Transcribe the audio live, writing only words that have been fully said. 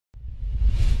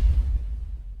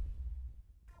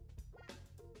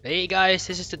Hey guys,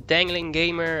 this is the Dangling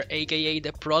Gamer, aka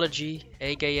the Prodigy,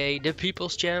 aka the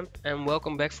People's Champ, and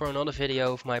welcome back for another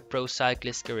video of my pro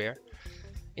cyclist career.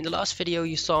 In the last video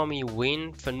you saw me win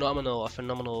a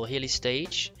phenomenal hilly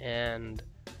stage, and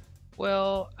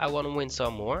well, I want to win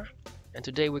some more. And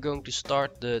today we're going to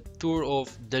start the Tour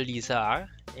of the Lizard,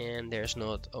 and there's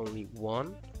not only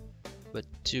one, but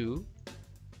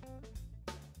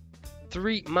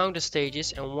three mountain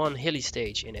stages and one hilly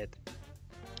stage in it.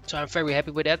 So I'm very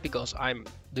happy with that because I'm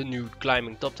the new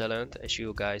climbing top talent, as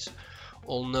you guys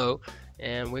all know.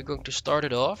 And we're going to start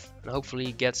it off and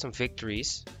hopefully get some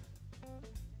victories.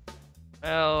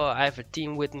 Well, I have a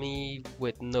team with me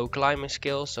with no climbing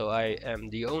skills, so I am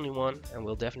the only one and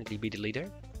will definitely be the leader.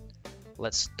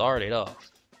 Let's start it off.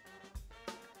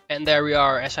 And there we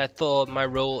are. As I thought, my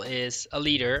role is a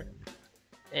leader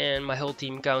and my whole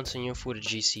team counts on you for the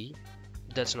GC.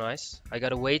 That's nice. I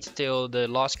gotta wait till the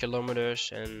last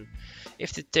kilometers, and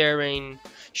if the terrain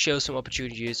shows some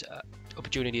opportunities,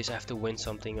 I have to win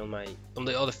something on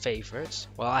the other favorites.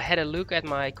 Well, I had a look at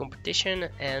my competition,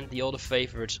 and the other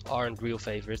favorites aren't real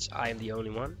favorites. I am the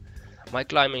only one. My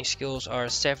climbing skills are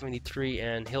 73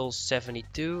 and hills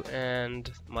 72,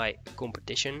 and my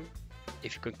competition,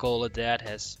 if you can call it that,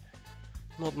 has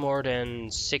not more than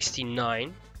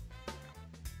 69.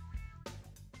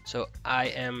 So I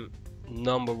am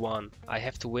number one. I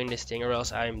have to win this thing or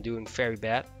else I am doing very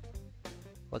bad.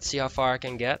 Let's see how far I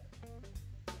can get.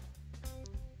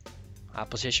 I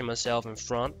position myself in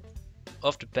front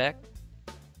of the pack.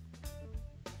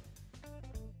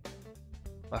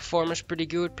 My form is pretty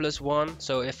good, +1,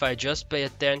 so if I just pay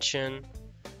attention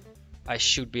I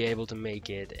should be able to make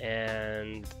it.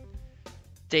 And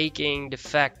taking the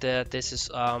fact that this is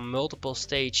a multiple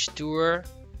stage tour,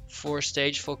 4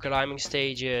 full climbing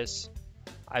stages,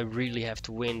 I really have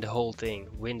to win the whole thing,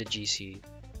 win the GC.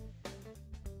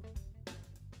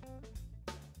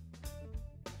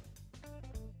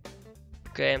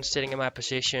 Okay, I'm sitting in my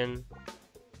position.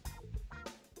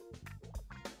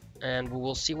 And we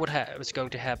will see what's going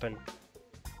to happen.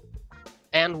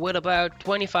 And with about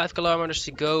 25 kilometers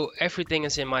to go, everything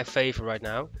is in my favor right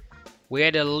now. We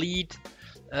had a lead,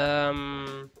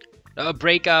 a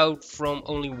breakout from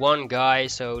only one guy,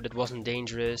 so that wasn't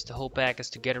dangerous. The whole pack is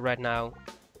together right now.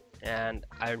 And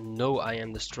I know I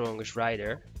am the strongest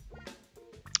rider,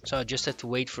 so I just have to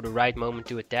wait for the right moment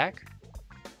to attack.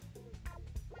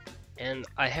 And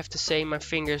I have to say my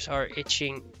fingers are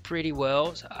itching pretty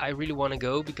well, so I really want to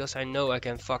go because I know I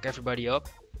can fuck everybody up.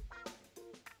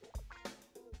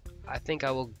 I think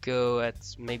I will go at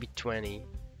maybe 20.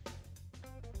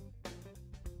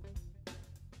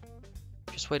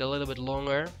 Just wait a little bit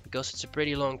longer because it's a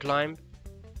pretty long climb.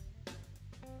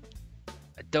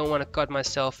 I don't want to cut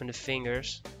myself in the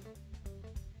fingers.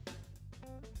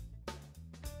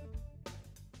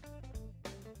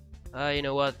 You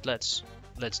know what? Let's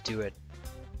do it.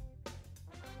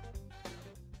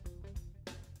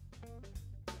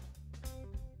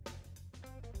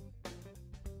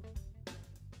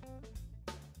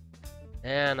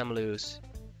 And I'm loose.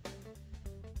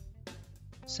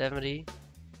 70.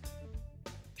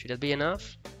 Should that be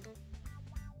enough?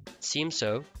 It seems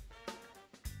so.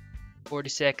 40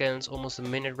 seconds, almost a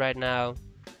minute right now.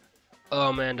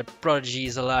 Oh man, the Prodigy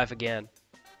is alive again.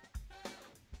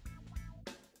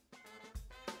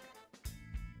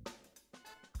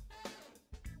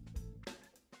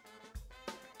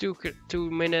 Two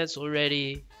minutes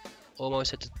already,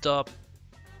 almost at the top.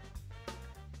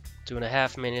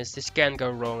 2.5 minutes. This can't go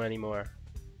wrong anymore.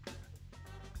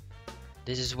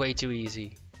 This is way too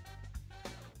easy.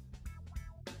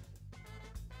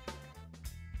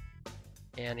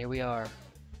 And here we are.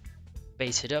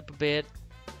 Pace it up a bit.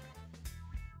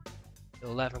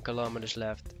 11 kilometers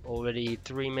left. Already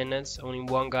 3 minutes. Only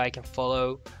one guy can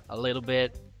follow a little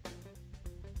bit.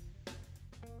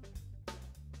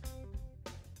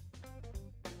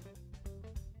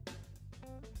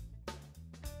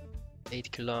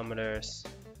 Eight kilometers.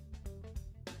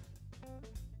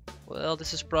 Well,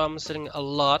 this is promising a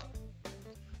lot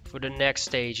for the next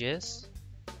stages.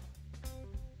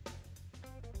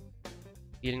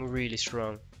 Feeling really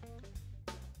strong.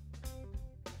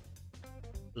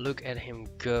 Look at him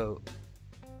go.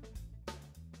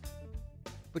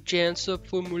 Put your hands up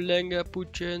for McMulenga,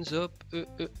 put your hands up.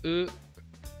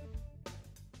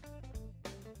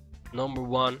 Number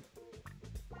one.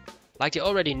 Like they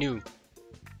already knew.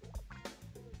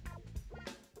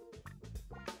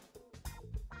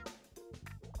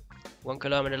 One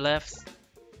kilometer left.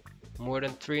 More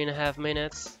than 3.5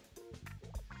 minutes.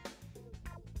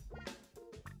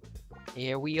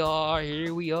 Here we are,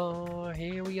 here we are,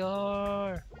 here we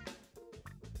are.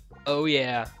 Oh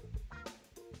yeah.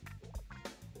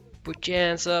 Put your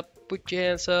hands up, put your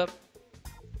hands up.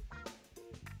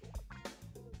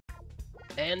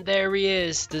 And there he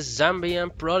is, the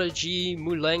Zambian prodigy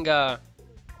McMulenga.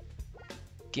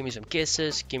 Give me some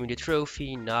kisses, give me the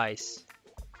trophy, nice.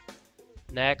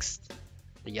 Next,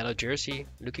 the yellow jersey,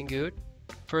 looking good.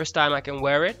 First time I can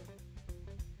wear it.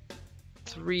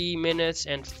 3 minutes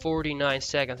and 49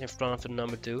 seconds in front of the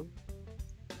number 2.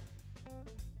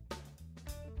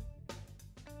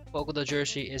 Polka dot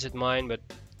jersey isn't mine, but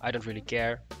I don't really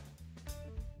care.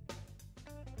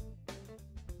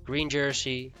 Green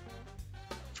jersey,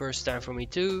 first time for me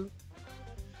too.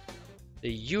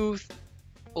 The youth,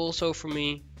 also for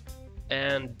me.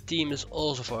 And team is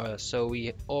also for us, so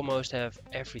we almost have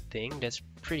everything. That's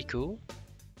pretty cool.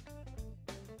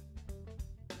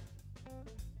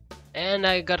 And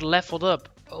I got leveled up.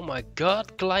 Oh my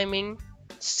god, climbing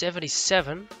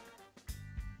 77.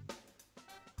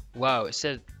 Wow, is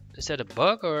that a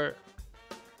bug, or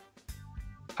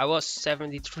I was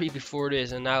 73 before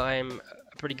this and now I'm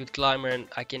a pretty good climber and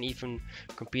I can even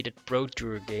compete at Pro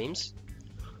Tour games.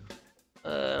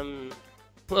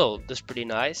 Well, that's pretty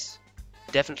nice.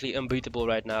 Definitely unbeatable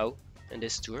right now in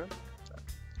this tour.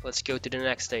 Let's go to the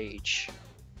next stage.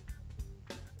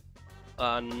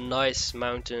 A nice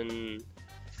mountain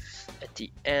at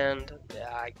the end.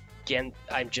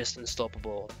 I'm just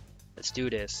unstoppable. Let's do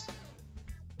this.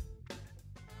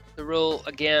 The role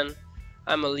again,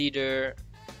 I'm a leader.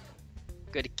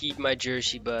 Gotta keep my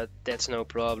jersey, but that's no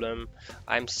problem.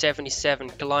 I'm 77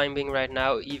 climbing right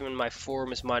now. Even my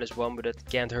form is -1, but that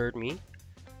can't hurt me.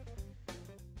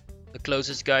 The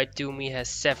closest guy to me has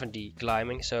 70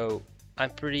 climbing, so I'm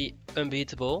pretty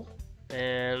unbeatable.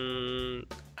 And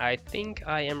I think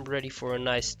I am ready for a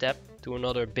nice step to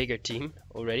another bigger team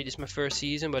already. This is my first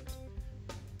season, but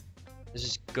this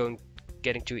is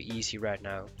getting too easy right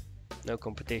now. No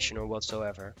competition or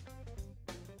whatsoever.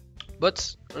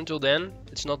 But until then,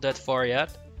 it's not that far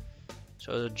yet.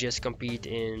 So just compete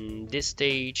in this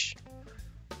stage,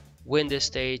 win this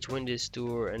stage, win this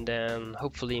tour, and then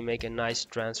hopefully make a nice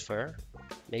transfer.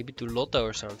 Maybe to Lotto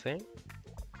or something.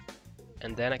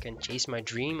 And then I can chase my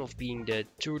dream of being the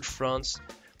Tour de France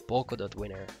polka dot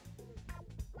winner.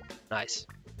 Nice.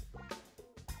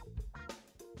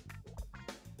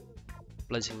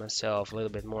 Placing myself a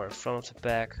little bit more in front of the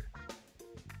pack.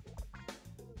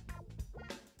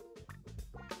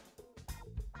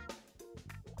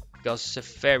 Because it's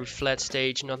a very flat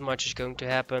stage, not much is going to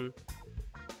happen.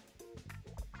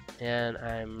 And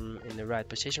I'm in the right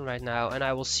position right now, and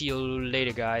I will see you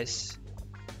later, guys.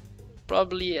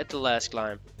 Probably at the last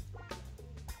climb.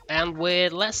 And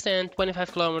with less than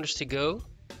 25 kilometers to go,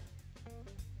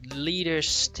 the leaders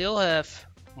still have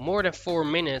more than 4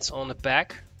 minutes on the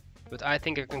pack, but I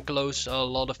think I can close a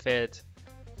lot of it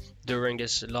during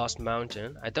this last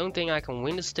mountain. I don't think I can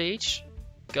win the stage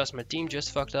because my team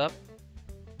just fucked up,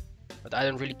 but I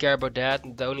don't really care about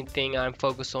that. The only thing I'm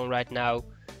focused on right now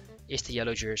is the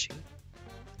yellow jersey.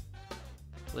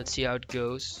 Let's see how it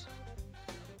goes.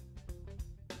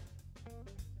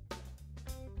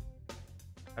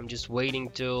 I'm just waiting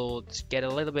till it's get a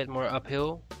little bit more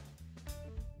uphill.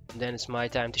 And then it's my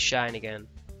time to shine again.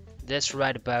 That's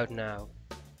right about now.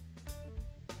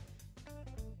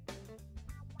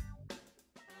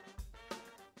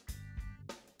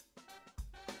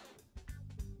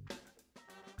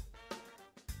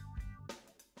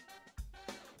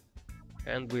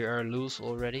 And we are loose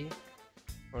already,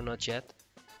 or not yet.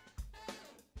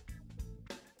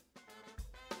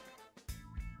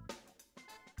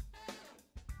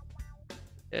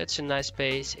 It's a nice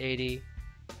pace, 80.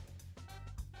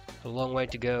 A long way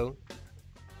to go.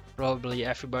 Probably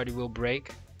everybody will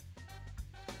break.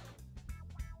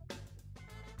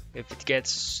 If it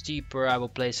gets steeper, I will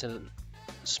place a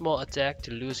small attack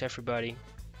to lose everybody.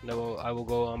 No, I will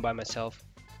go on by myself.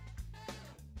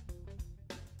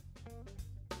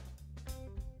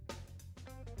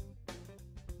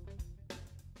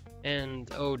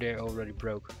 And oh, they already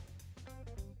broke.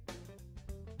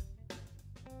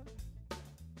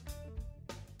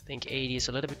 I think 80 is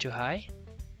a little bit too high.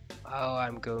 Oh,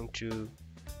 I'm going to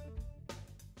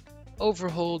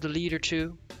overhaul the leader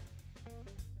too.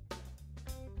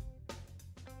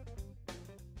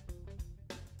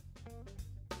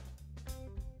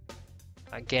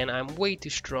 Again, I'm way too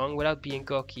strong. Without being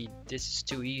cocky, this is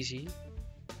too easy.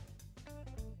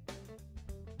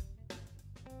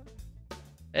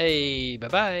 Hey, bye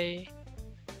bye.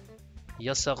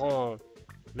 Yassaron,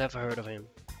 never heard of him.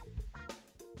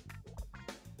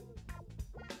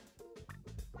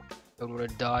 Don't wanna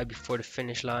die before the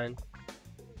finish line.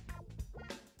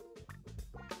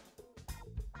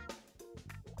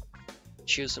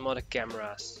 Choose some other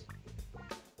cameras.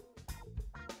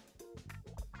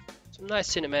 Some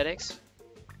nice cinematics.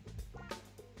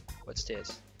 What's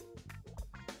this?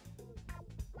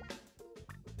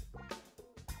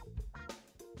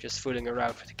 Just fooling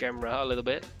around with the camera a little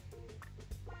bit.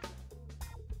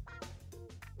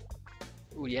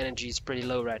 Ooh, the energy is pretty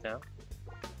low right now.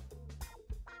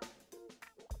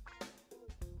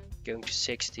 Going to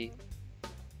 60.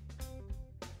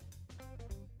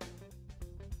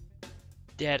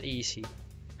 That easy.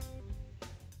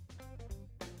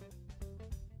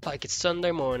 Like it's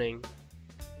Sunday morning.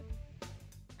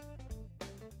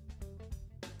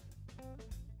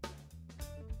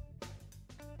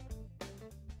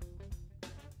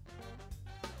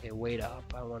 Okay, wait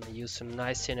up. I want to use some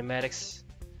nice cinematics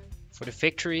for the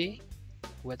victory.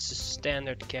 What's the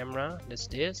standard camera? That's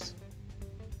this.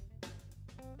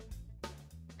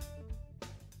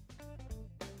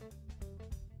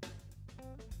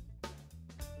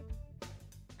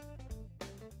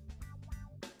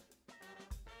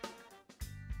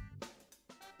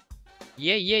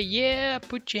 Yeah, yeah, yeah!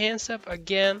 Put your hands up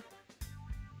again.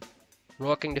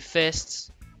 Rocking the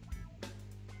fists.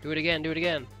 Do it again, do it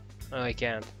again. Oh, I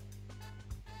can't.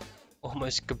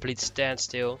 Almost complete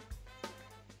standstill.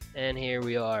 And here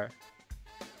we are.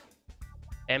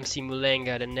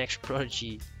 McMulenga, the next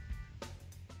prodigy.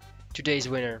 Today's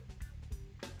winner.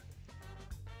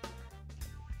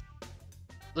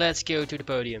 Let's go to the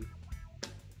podium.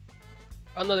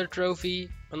 Another trophy,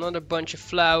 another bunch of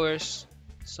flowers.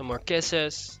 Some more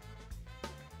kisses.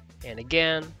 And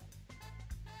again,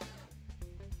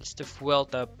 it's the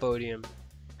Vuelta podium.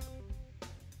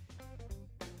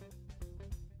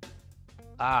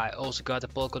 I also got the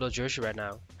polka dot jersey right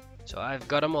now. So I've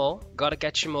got them all. Gotta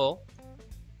catch them all.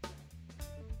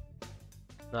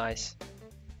 Nice.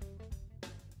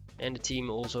 And the team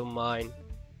also mine.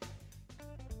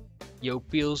 Yo,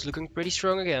 Peel's looking pretty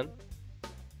strong again.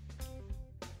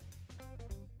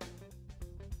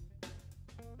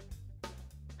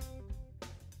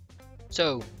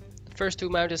 So, the first two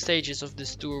mountain stages of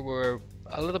this tour were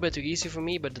a little bit too easy for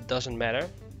me, but it doesn't matter.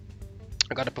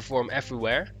 I gotta perform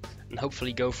everywhere and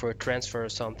hopefully go for a transfer or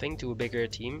something to a bigger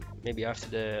team, maybe after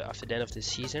the end of the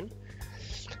season.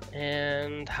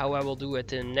 And how I will do at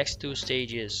the next two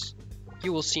stages,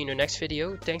 you will see in the next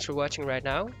video. Thanks for watching right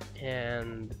now,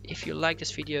 and if you like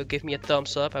this video, give me a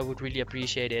thumbs up. I would really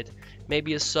appreciate it.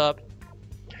 Maybe a sub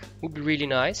would be really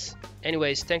nice.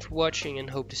 Anyways, thanks for watching and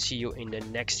hope to see you in the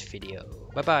next video.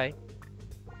 Bye bye.